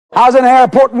I was in the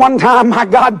airport one time, my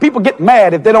God, people get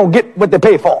mad if they don't get what they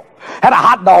pay for. Had a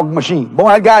hot dog machine. Boy,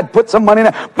 that guy put some money in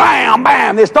there. Bam,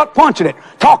 bam. They start punching it.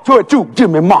 Talk to it too. Give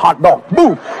me my hot dog.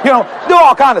 Boom. You know, do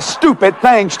all kind of stupid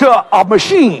things to a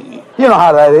machine. You know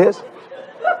how that is.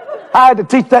 I had to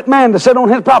teach that man to sit on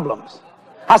his problems.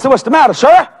 I said, what's the matter,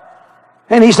 sir?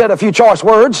 And he said a few choice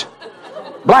words.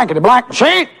 Blankety blank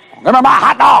machine. Give me my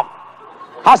hot dog.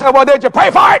 I said, well, did you pay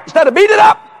for it instead of beat it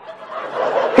up?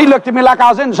 He looked at me like I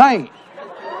was insane.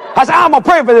 I said, I'm going to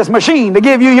pray for this machine to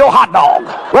give you your hot dog.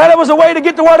 Well, there was a way to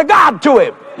get the word of God to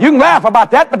him. You can laugh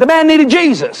about that, but the man needed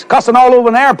Jesus. Cussing all over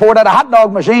in the airport at a hot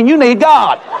dog machine, you need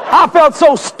God. I felt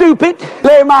so stupid.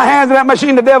 Laid my hands in that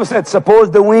machine, the devil said, suppose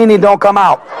the weenie don't come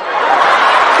out.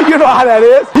 You know how that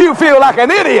is. You feel like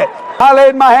an idiot. I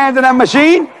laid my hands in that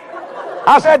machine.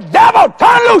 I said, devil,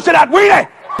 turn loose of that weenie.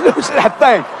 Loose of that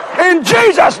thing. In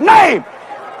Jesus' name.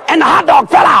 And the hot dog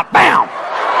fell out. Bam.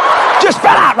 Just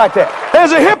fell out right there.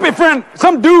 There's a hippie friend,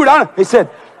 some dude, he said,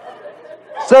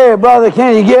 say, brother,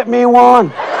 can you get me one?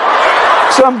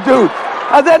 Some dude.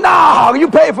 I said, no, you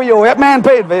pay for yours. That man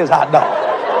paid for his hot dog.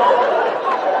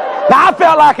 Now, I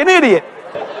felt like an idiot.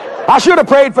 I should have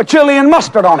prayed for chili and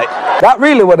mustard on it. That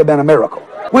really would have been a miracle.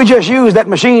 We just used that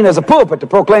machine as a pulpit to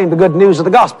proclaim the good news of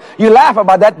the gospel. You laugh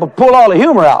about that, but pull all the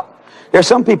humor out. There's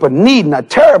some people needing a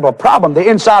terrible problem. They're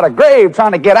inside a grave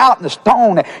trying to get out in the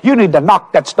stone. You need to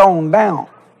knock that stone down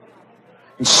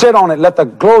and sit on it. Let the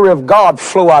glory of God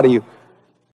flow out of you.